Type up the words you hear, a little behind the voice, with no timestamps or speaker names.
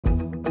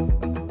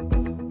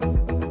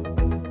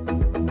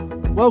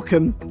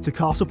Welcome to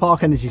Castle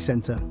Park Energy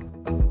Centre.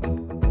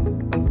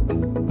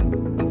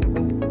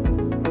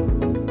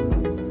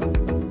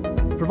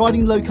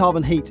 Providing low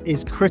carbon heat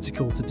is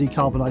critical to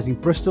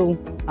decarbonising Bristol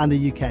and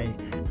the UK,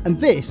 and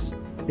this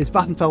is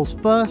Vattenfall's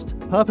first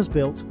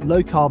purpose-built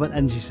low carbon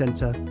energy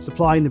centre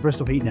supplying the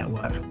Bristol heat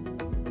network.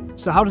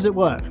 So how does it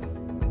work?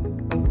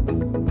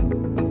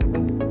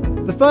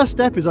 The first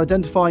step is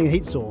identifying a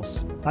heat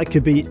source. That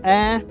could be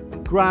air,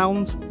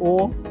 ground,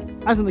 or,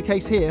 as in the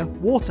case here,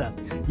 water,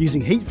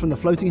 using heat from the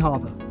floating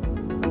harbour.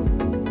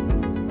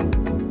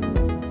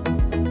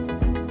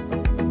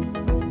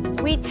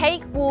 We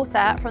take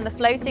water from the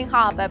floating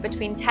harbour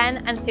between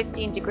 10 and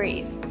 15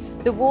 degrees.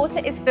 The water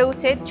is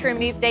filtered to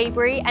remove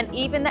debris and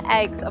even the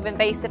eggs of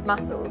invasive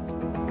mussels.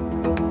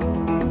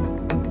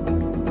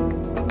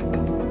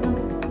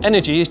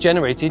 Energy is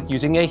generated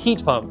using a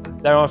heat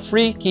pump. There are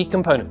three key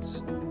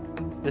components: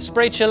 the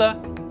spray chiller,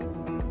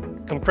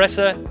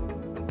 compressor,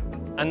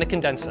 and the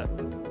condenser.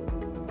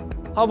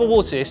 Harbour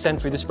water is sent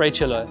through the spray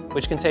chiller,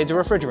 which contains a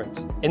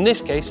refrigerant, in this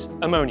case,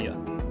 ammonia.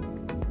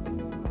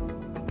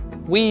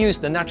 We use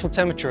the natural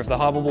temperature of the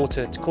harbour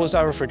water to cause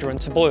our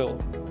refrigerant to boil,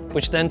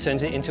 which then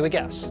turns it into a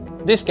gas.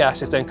 This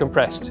gas is then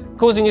compressed,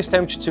 causing its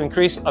temperature to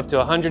increase up to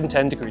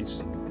 110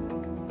 degrees.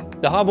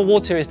 The harbour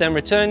water is then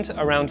returned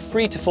around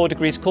 3 to 4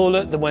 degrees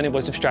cooler than when it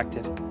was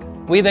abstracted.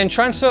 We then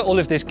transfer all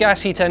of this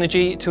gas heat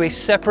energy to a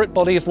separate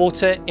body of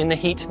water in the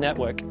heat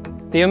network.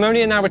 The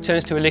ammonia now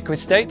returns to a liquid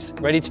state,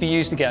 ready to be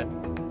used again,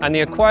 and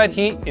the acquired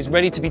heat is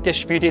ready to be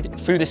distributed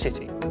through the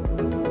city.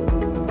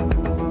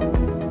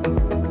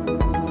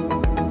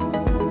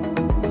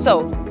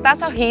 So, that's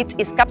how heat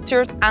is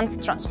captured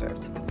and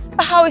transferred.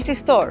 But how is it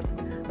stored?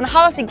 And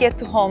how does it get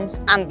to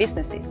homes and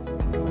businesses?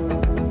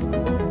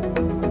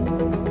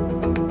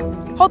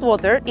 Hot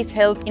water is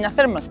held in a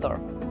thermal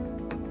store.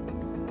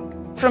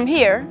 From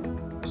here,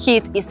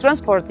 heat is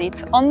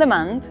transported on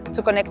demand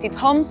to connected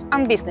homes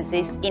and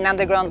businesses in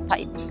underground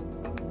pipes.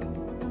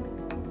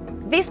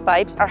 These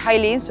pipes are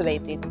highly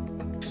insulated,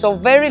 so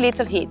very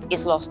little heat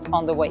is lost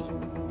on the way.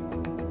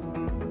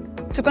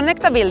 To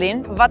connect a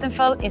building,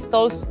 Vattenfall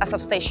installs a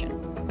substation,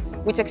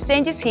 which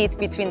exchanges heat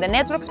between the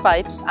network's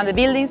pipes and the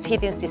building's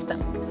heating system.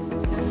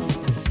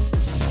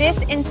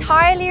 This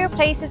entirely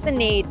replaces the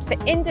need for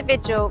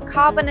individual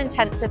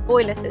carbon-intensive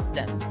boiler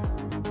systems.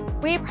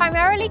 We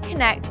primarily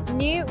connect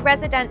new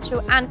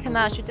residential and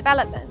commercial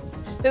developments,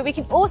 but we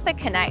can also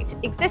connect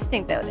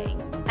existing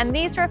buildings, and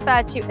these are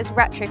referred to as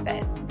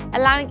retrofits,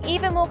 allowing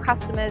even more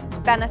customers to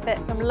benefit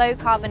from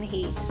low-carbon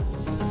heat.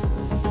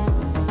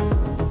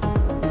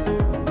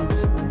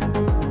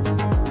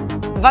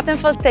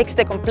 Vattenfall takes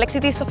the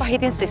complexities of a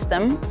heating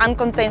system and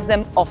contains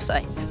them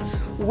off-site.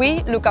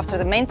 We look after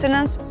the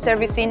maintenance,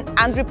 servicing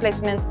and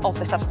replacement of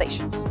the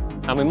substations.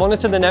 And we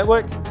monitor the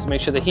network to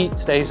make sure the heat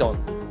stays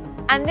on.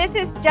 And this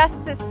is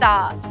just the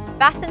start.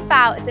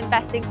 Vattenfall is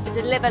investing to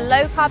deliver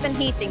low-carbon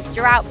heating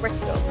throughout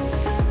Bristol.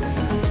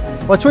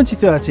 By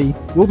 2030,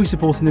 we'll be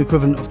supporting the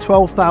equivalent of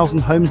 12,000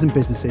 homes and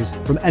businesses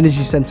from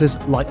energy centres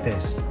like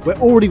this. We're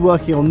already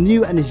working on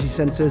new energy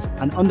centres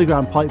and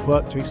underground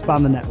pipework to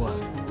expand the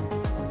network.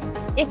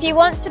 If you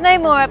want to know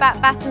more about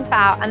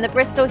Vattenfall and the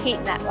Bristol Heat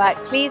Network,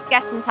 please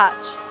get in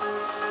touch.